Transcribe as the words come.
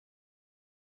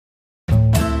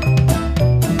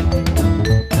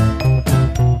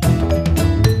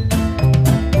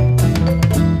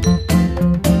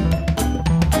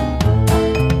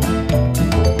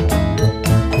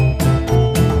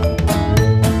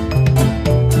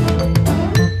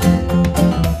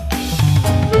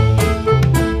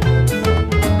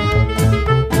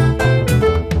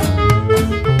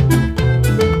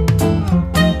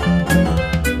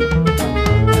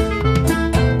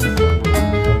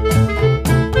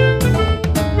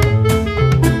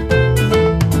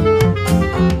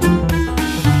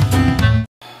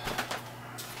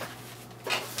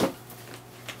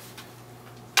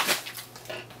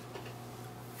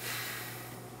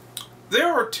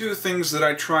two things that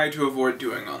I try to avoid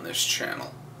doing on this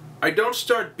channel. I don't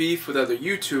start beef with other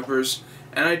YouTubers,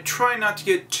 and I try not to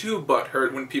get too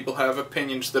butthurt when people have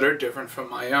opinions that are different from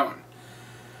my own.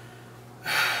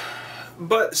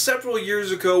 But several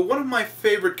years ago, one of my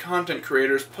favorite content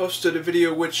creators posted a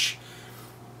video which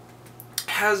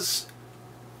has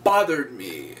bothered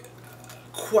me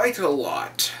quite a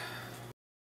lot.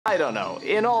 I don't know.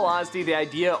 In all honesty, the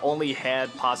idea only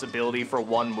had possibility for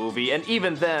one movie, and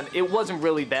even then, it wasn't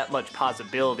really that much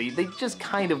possibility. They just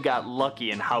kind of got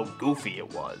lucky in how goofy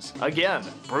it was. Again,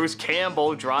 Bruce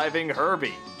Campbell driving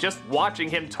Herbie. Just watching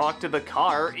him talk to the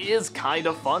car is kind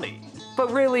of funny.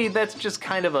 But really, that's just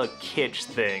kind of a kitsch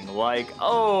thing, like,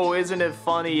 oh, isn't it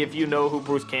funny if you know who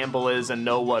Bruce Campbell is and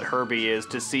know what Herbie is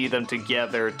to see them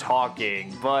together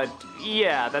talking, but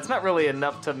yeah, that's not really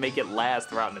enough to make it last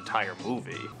throughout an entire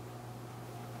movie.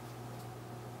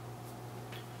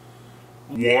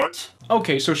 What?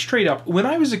 Okay, so straight up, when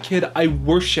I was a kid, I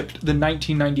worshipped the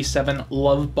 1997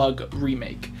 Love Bug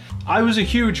remake. I was a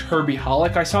huge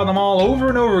Herbie-holic. I saw them all over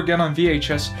and over again on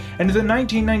VHS, and the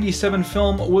 1997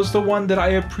 film was the one that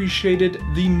I appreciated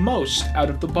the most out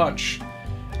of the bunch.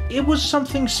 It was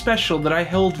something special that I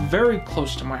held very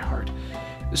close to my heart.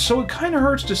 So it kind of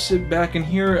hurts to sit back and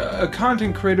hear a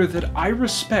content creator that I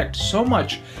respect so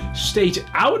much state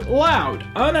out loud,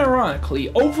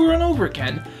 unironically, over and over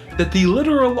again, that the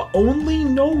literal only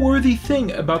noteworthy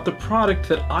thing about the product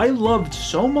that I loved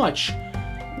so much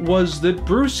was that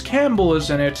Bruce Campbell is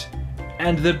in it,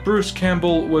 and that Bruce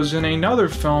Campbell was in another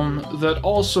film that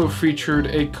also featured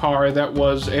a car that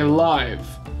was alive.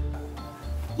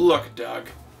 Look, Doug,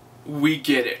 we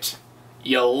get it.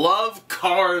 You love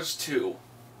Cars 2.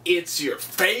 It's your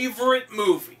favorite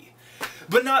movie.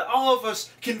 But not all of us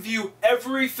can view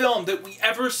every film that we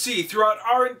ever see throughout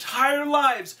our entire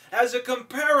lives as a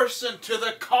comparison to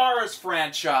the Cars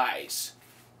franchise.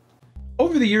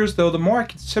 Over the years, though, the more I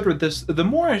considered this, the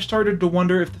more I started to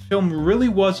wonder if the film really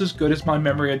was as good as my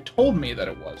memory had told me that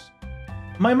it was.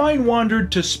 My mind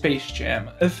wandered to Space Jam,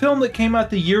 a film that came out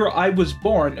the year I was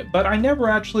born, but I never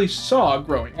actually saw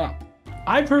growing up.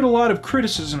 I've heard a lot of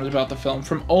criticisms about the film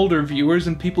from older viewers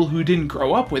and people who didn't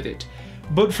grow up with it,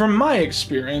 but from my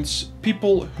experience,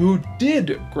 people who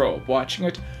did grow up watching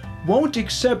it won't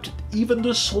accept even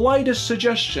the slightest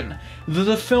suggestion that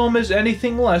the film is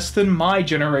anything less than my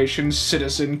generation's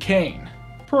Citizen Kane.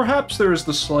 Perhaps there is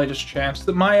the slightest chance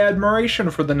that my admiration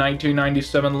for the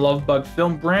 1997 Love Bug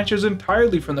film branches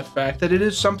entirely from the fact that it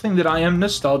is something that I am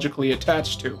nostalgically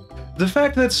attached to. The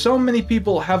fact that so many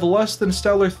people have less than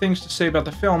stellar things to say about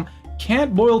the film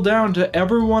can't boil down to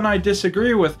everyone I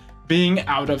disagree with being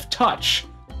out of touch.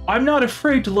 I'm not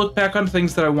afraid to look back on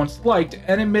things that I once liked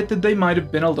and admit that they might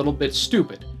have been a little bit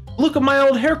stupid. Look at my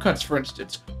old haircuts, for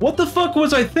instance. What the fuck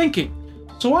was I thinking?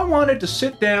 So I wanted to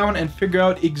sit down and figure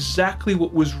out exactly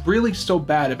what was really so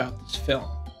bad about this film.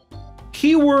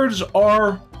 Keywords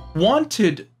are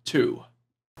wanted to.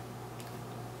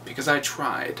 Because I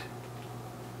tried.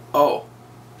 Oh,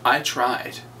 I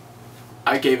tried.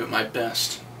 I gave it my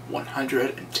best,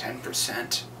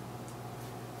 110%.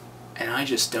 And I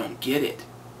just don't get it.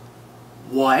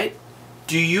 What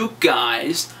do you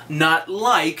guys not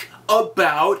like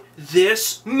about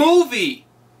this movie?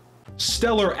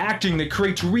 Stellar acting that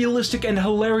creates realistic and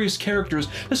hilarious characters,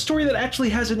 a story that actually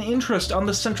has an interest on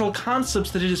the central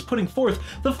concepts that it is putting forth,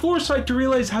 the foresight to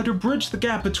realize how to bridge the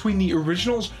gap between the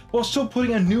originals while still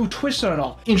putting a new twist on it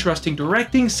all, interesting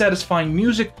directing, satisfying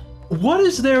music. What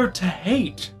is there to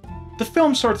hate? The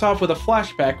film starts off with a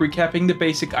flashback recapping the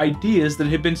basic ideas that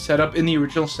had been set up in the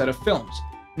original set of films,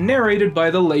 narrated by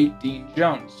the late Dean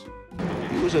Jones.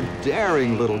 He was a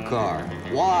daring little car,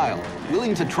 wild,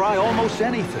 willing to try almost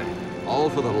anything, all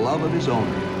for the love of his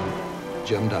owner,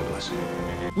 Jim Douglas.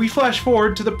 We flash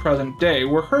forward to the present day,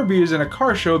 where Herbie is in a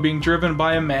car show being driven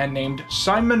by a man named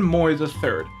Simon Moy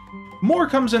III. Moore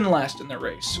comes in last in the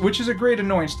race, which is a great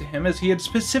annoyance to him as he had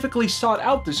specifically sought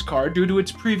out this car due to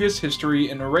its previous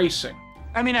history in racing.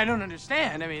 I mean, I don't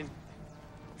understand. I mean,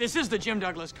 this is the Jim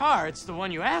Douglas car. It's the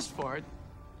one you asked for.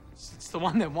 It's the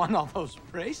one that won all those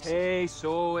races. Hey,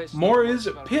 so it's... Moore is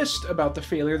pissed about the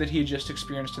failure that he had just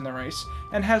experienced in the race,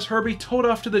 and has Herbie towed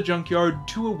off to the junkyard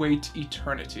to await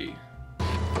eternity.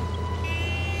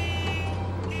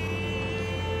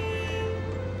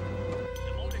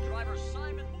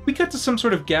 We cut to some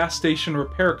sort of gas station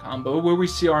repair combo where we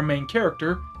see our main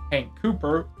character, Hank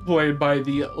Cooper, played by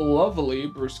the lovely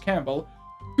Bruce Campbell,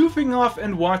 goofing off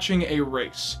and watching a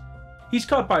race. He's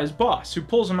caught by his boss, who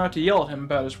pulls him out to yell at him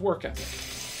about his work ethic.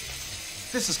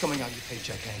 This is coming out of your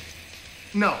paycheck, Hank.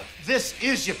 No, this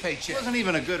is your paycheck. It wasn't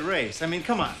even a good race. I mean,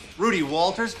 come on. Rudy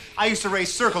Walters? I used to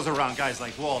race circles around guys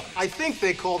like Walters. I think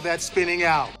they called that spinning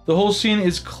out. The whole scene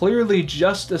is clearly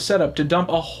just a setup to dump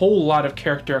a whole lot of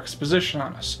character exposition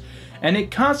on us, and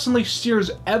it constantly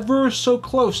steers ever so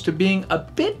close to being a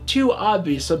bit too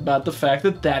obvious about the fact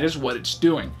that that is what it's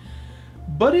doing.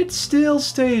 But it still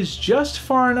stays just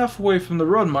far enough away from the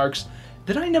road marks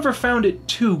that I never found it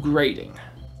too grating.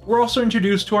 We're also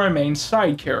introduced to our main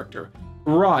side character,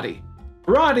 Roddy.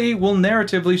 Roddy will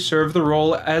narratively serve the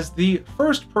role as the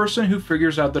first person who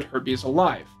figures out that Herbie is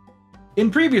alive.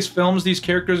 In previous films, these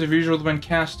characters have usually been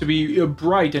cast to be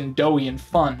bright and doughy and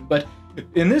fun, but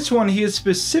in this one he is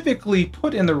specifically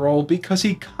put in the role because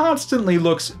he constantly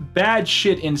looks bad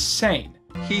shit insane.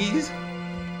 He's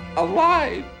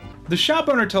alive! The shop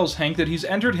owner tells Hank that he's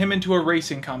entered him into a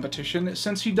racing competition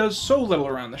since he does so little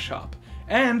around the shop,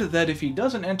 and that if he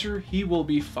doesn't enter, he will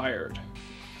be fired.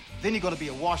 Then you're gonna be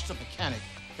a washed-up mechanic,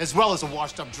 as well as a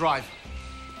washed-up driver.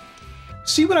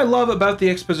 See what I love about the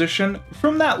exposition?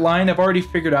 From that line, I've already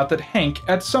figured out that Hank,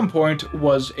 at some point,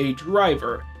 was a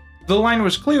driver. The line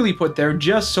was clearly put there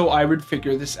just so I would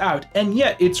figure this out, and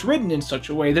yet it's written in such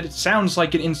a way that it sounds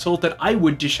like an insult that I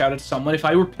would dish out at someone if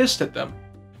I were pissed at them.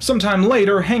 Sometime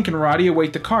later, Hank and Roddy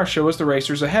await the car show as the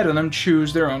racers ahead of them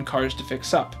choose their own cars to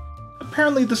fix up.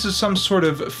 Apparently this is some sort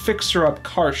of fixer-up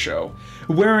car show,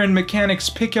 wherein mechanics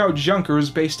pick out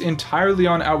junkers based entirely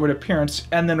on outward appearance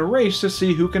and then race to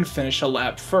see who can finish a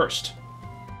lap first.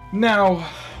 Now,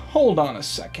 hold on a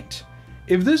second.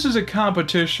 If this is a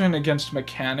competition against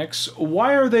mechanics,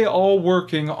 why are they all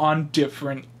working on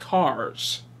different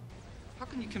cars? How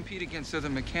can you compete against other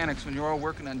mechanics when you're all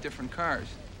working on different cars?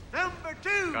 Number 2,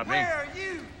 where are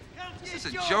you? Come This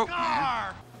is get a your joke,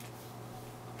 car.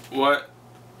 What?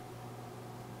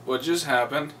 What just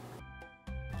happened?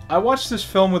 I watched this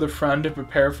film with a friend to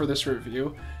prepare for this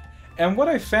review, and what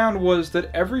I found was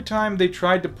that every time they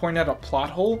tried to point out a plot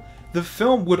hole, the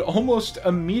film would almost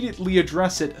immediately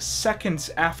address it seconds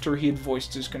after he had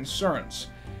voiced his concerns.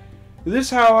 This,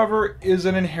 however, is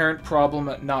an inherent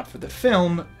problem not for the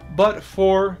film, but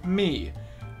for me,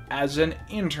 as an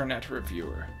internet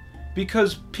reviewer.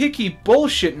 Because picky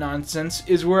bullshit nonsense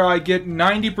is where I get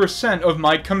 90% of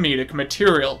my comedic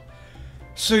material.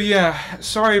 So yeah,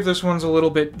 sorry if this one's a little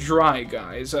bit dry,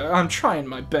 guys. I'm trying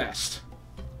my best.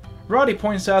 Roddy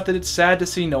points out that it's sad to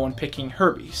see no one picking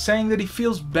Herbie, saying that he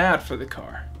feels bad for the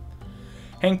car.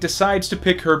 Hank decides to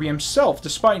pick Herbie himself,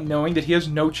 despite knowing that he has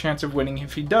no chance of winning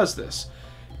if he does this.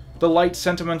 The light,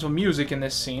 sentimental music in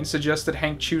this scene suggests that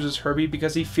Hank chooses Herbie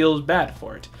because he feels bad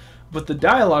for it, but the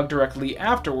dialogue directly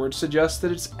afterwards suggests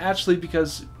that it's actually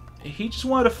because he just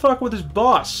wanted to fuck with his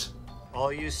boss.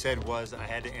 All you said was I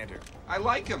had to enter. I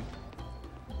like him.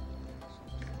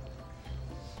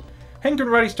 Hank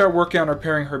and Roddy start working on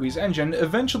repairing Herbie's engine,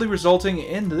 eventually resulting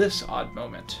in this odd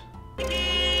moment. I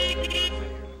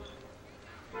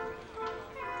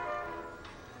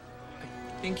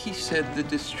think he said the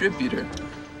distributor.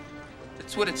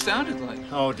 That's what it sounded like.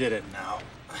 Oh, did it now?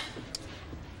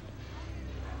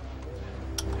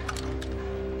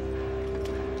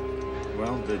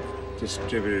 Well, the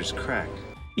distributor's cracked.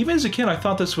 Even as a kid, I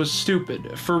thought this was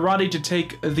stupid, for Roddy to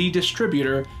take the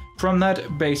distributor from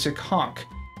that basic honk.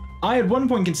 I at one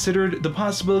point considered the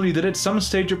possibility that at some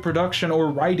stage of production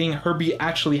or writing, Herbie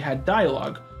actually had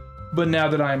dialogue. But now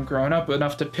that I am grown up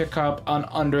enough to pick up on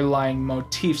underlying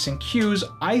motifs and cues,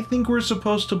 I think we're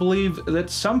supposed to believe that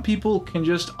some people can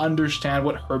just understand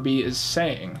what Herbie is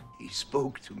saying. He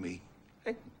spoke to me.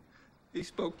 He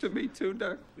spoke to me too,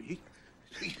 Doc.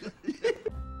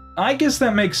 I guess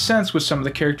that makes sense with some of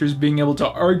the characters being able to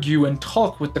argue and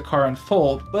talk with the car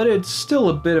unfold, but it's still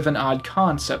a bit of an odd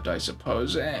concept, I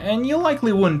suppose, and you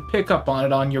likely wouldn't pick up on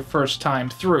it on your first time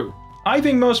through. I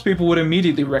think most people would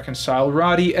immediately reconcile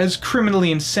Roddy as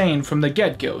criminally insane from the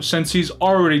get-go, since he's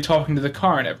already talking to the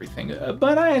car and everything,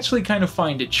 but I actually kind of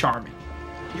find it charming.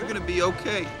 You're gonna be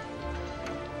okay.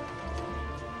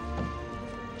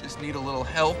 Just need a little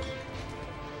help.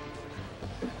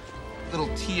 Little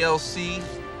TLC.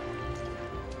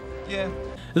 Yeah.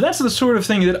 That's the sort of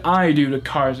thing that I do to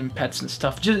cars and pets and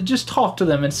stuff. Just talk to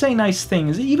them and say nice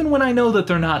things, even when I know that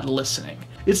they're not listening.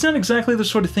 It's not exactly the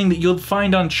sort of thing that you'll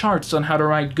find on charts on how to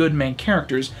write good main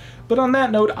characters, but on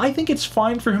that note, I think it's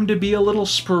fine for him to be a little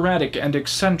sporadic and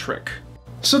eccentric.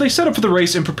 So they set up for the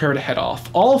race and prepare to head off.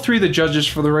 All three of the judges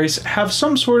for the race have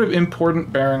some sort of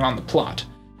important bearing on the plot.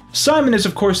 Simon is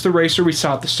of course the racer we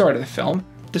saw at the start of the film.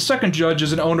 The second judge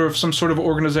is an owner of some sort of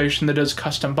organization that does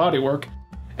custom bodywork.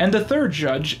 And the third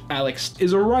judge, Alex,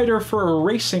 is a writer for a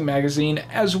racing magazine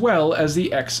as well as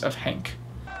the ex of Hank.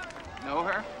 Know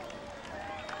her?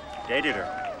 Dated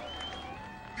her.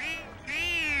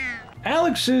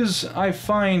 Alex is, I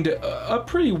find, a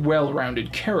pretty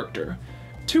well-rounded character.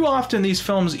 Too often these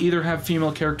films either have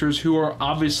female characters who are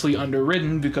obviously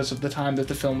underwritten because of the time that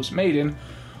the film was made in,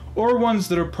 or ones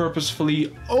that are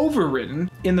purposefully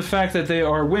overridden in the fact that they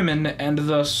are women and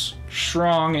thus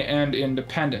strong and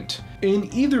independent. In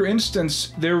either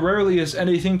instance, there rarely is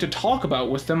anything to talk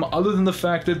about with them other than the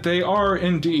fact that they are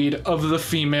indeed of the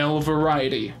female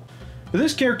variety.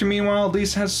 This character, meanwhile, at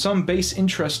least has some base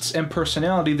interests and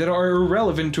personality that are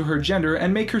irrelevant to her gender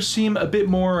and make her seem a bit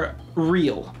more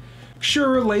real.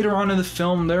 Sure, later on in the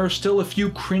film, there are still a few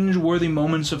cringe-worthy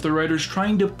moments of the writers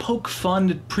trying to poke fun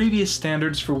at previous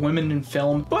standards for women in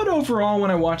film, but overall, when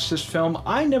I watch this film,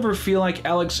 I never feel like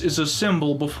Alex is a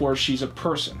symbol before she's a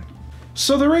person.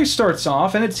 So the race starts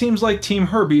off, and it seems like Team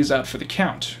Herbie is out for the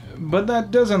count. But that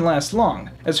doesn't last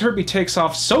long, as Herbie takes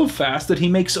off so fast that he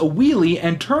makes a wheelie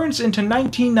and turns into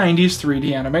 1990s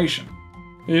 3D animation.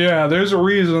 Yeah, there's a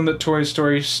reason that Toy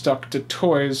Story stuck to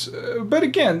toys, but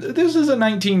again, this is a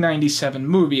 1997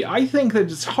 movie. I think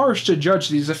that it's harsh to judge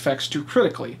these effects too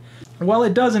critically. While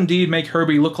it does indeed make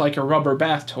Herbie look like a rubber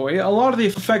bath toy, a lot of the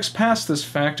effects past this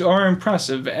fact are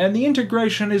impressive, and the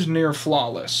integration is near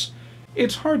flawless.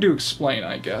 It's hard to explain,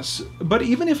 I guess, but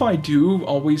even if I do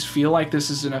always feel like this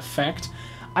is an effect,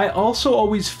 I also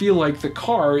always feel like the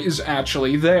car is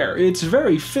actually there. It's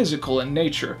very physical in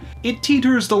nature. It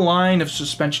teeters the line of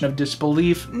suspension of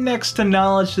disbelief next to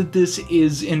knowledge that this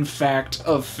is in fact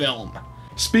a film.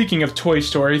 Speaking of Toy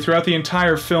Story, throughout the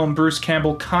entire film, Bruce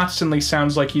Campbell constantly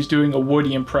sounds like he's doing a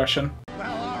Woody impression.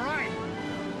 Well, all right.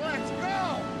 Let's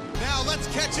go. Now let's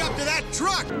catch up to that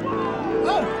truck.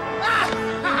 Oh!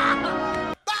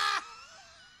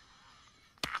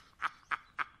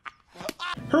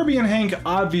 Herbie and Hank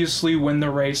obviously win the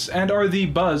race and are the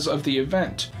buzz of the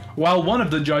event. While one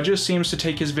of the judges seems to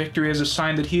take his victory as a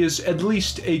sign that he is at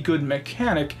least a good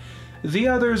mechanic, the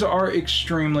others are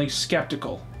extremely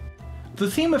skeptical.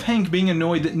 The theme of Hank being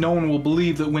annoyed that no one will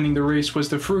believe that winning the race was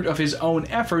the fruit of his own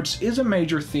efforts is a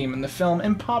major theme in the film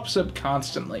and pops up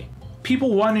constantly.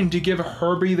 People wanting to give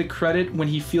Herbie the credit when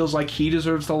he feels like he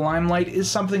deserves the limelight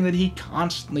is something that he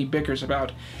constantly bickers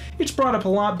about. It's brought up a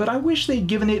lot, but I wish they'd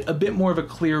given it a bit more of a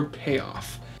clear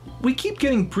payoff. We keep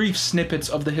getting brief snippets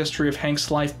of the history of Hank's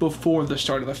life before the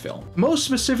start of the film, most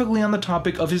specifically on the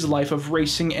topic of his life of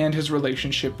racing and his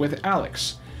relationship with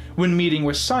Alex. When meeting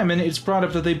with Simon, it's brought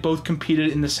up that they both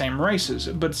competed in the same races,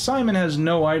 but Simon has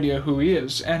no idea who he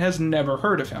is and has never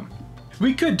heard of him.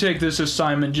 We could take this as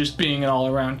Simon just being an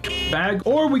all-around bag,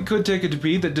 or we could take it to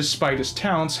be that despite his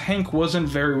talents, Hank wasn't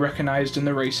very recognized in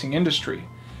the racing industry.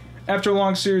 After a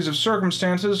long series of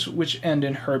circumstances, which end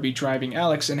in Herbie driving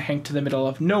Alex and Hank to the middle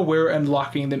of nowhere and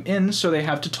locking them in so they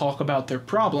have to talk about their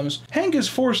problems, Hank is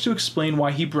forced to explain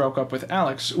why he broke up with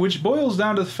Alex, which boils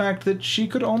down to the fact that she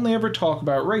could only ever talk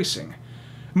about racing.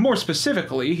 More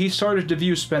specifically, he started to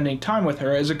view spending time with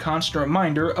her as a constant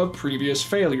reminder of previous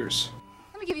failures.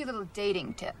 Let me give you a little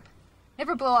dating tip.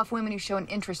 Never blow off women who show an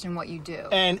interest in what you do.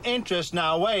 An interest?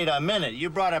 Now, wait a minute. You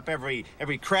brought up every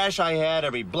crash I had,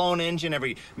 every blown engine,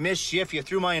 every mischief. You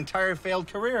threw my entire failed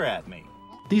career at me.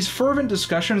 These fervent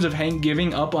discussions of Hank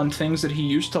giving up on things that he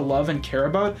used to love and care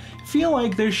about feel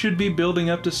like they should be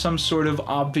building up to some sort of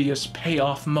obvious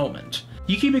payoff moment.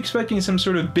 You keep expecting some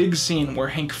sort of big scene where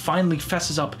Hank finally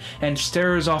fesses up and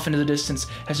stares off into the distance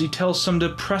as he tells some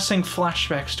depressing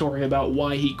flashback story about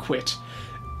why he quit.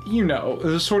 You know,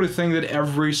 the sort of thing that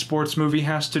every sports movie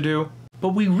has to do.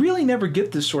 But we really never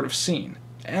get this sort of scene,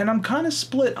 and I'm kinda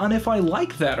split on if I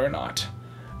like that or not.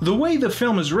 The way the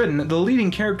film is written, the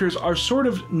leading characters are sort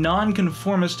of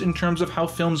non-conformist in terms of how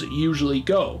films usually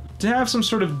go. To have some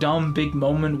sort of dumb big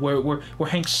moment where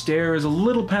Hank stares a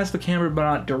little past the camera but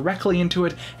not directly into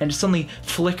it and suddenly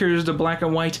flickers to black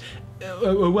and white,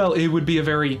 well, it would be a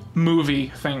very movie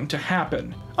thing to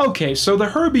happen. Okay, so the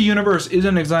Herbie universe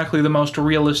isn't exactly the most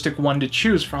realistic one to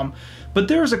choose from, but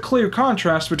there's a clear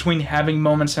contrast between having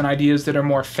moments and ideas that are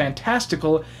more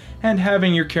fantastical and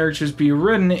having your characters be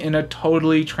written in a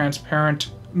totally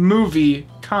transparent movie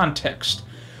context.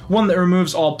 One that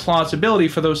removes all plausibility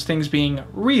for those things being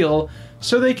real,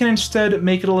 so they can instead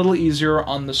make it a little easier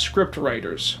on the script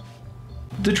writers.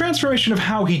 The transformation of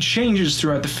how he changes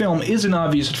throughout the film isn't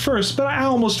obvious at first, but I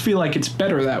almost feel like it's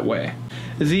better that way.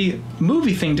 The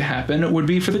movie thing to happen would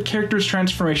be for the character's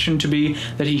transformation to be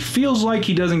that he feels like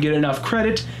he doesn't get enough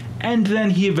credit, and then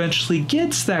he eventually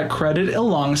gets that credit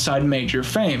alongside major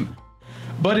fame.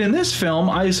 But in this film,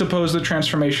 I suppose the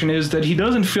transformation is that he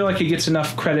doesn't feel like he gets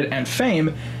enough credit and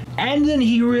fame, And then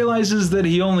he realizes that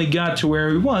he only got to where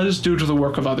he was due to the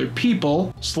work of other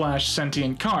people, /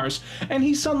 sentient cars, and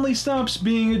he suddenly stops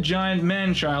being a giant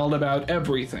man-child about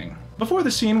everything. Before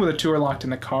the scene where the two are locked in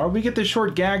the car, we get the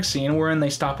short gag scene wherein they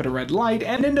stop at a red light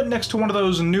and end up next to one of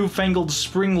those newfangled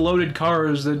spring-loaded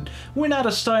cars that went out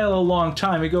of style a long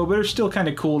time ago but are still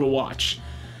kinda cool to watch.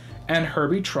 And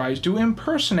Herbie tries to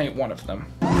impersonate one of them.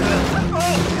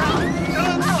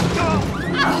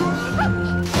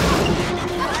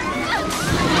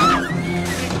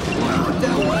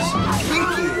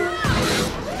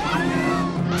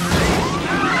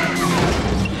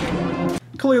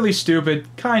 Clearly stupid,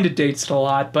 kinda dates it a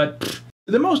lot, but pfft.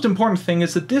 The most important thing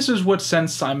is that this is what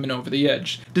sends Simon over the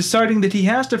edge, deciding that he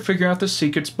has to figure out the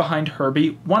secrets behind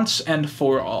Herbie once and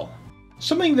for all.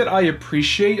 Something that I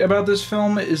appreciate about this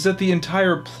film is that the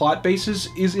entire plot basis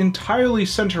is entirely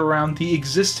centered around the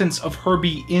existence of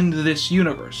Herbie in this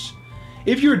universe.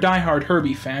 If you're a diehard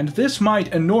Herbie fan, this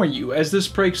might annoy you, as this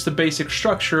breaks the basic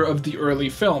structure of the early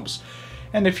films.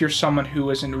 And if you're someone who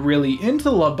isn't really into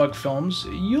the Love Bug films,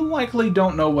 you likely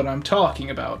don't know what I'm talking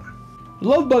about.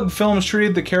 Love Bug films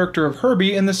treated the character of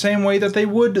Herbie in the same way that they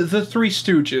would the Three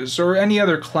Stooges or any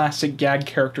other classic gag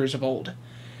characters of old.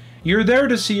 You're there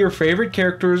to see your favorite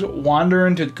characters wander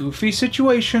into goofy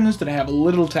situations that have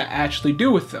little to actually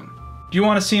do with them. Do you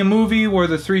want to see a movie where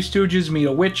the Three Stooges meet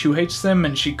a witch who hates them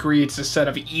and she creates a set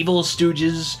of evil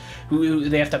stooges who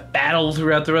they have to battle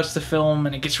throughout the rest of the film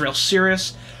and it gets real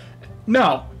serious?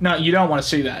 No, you don't want to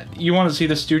see that. You want to see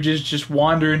the Stooges just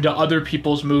wander into other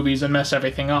people's movies and mess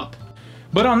everything up.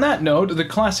 But on that note, the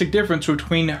classic difference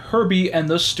between Herbie and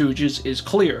the Stooges is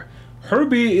clear.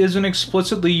 Herbie is an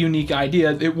explicitly unique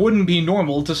idea that wouldn't be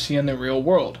normal to see in the real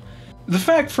world. The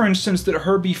fact, for instance, that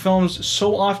Herbie films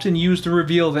so often use the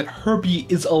reveal that Herbie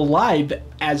is alive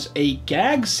as a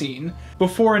gag scene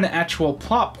before an actual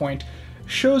plot point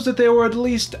shows that they were at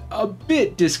least a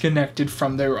bit disconnected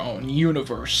from their own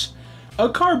universe. A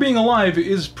car being alive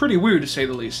is pretty weird to say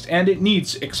the least, and it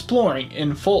needs exploring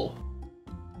in full.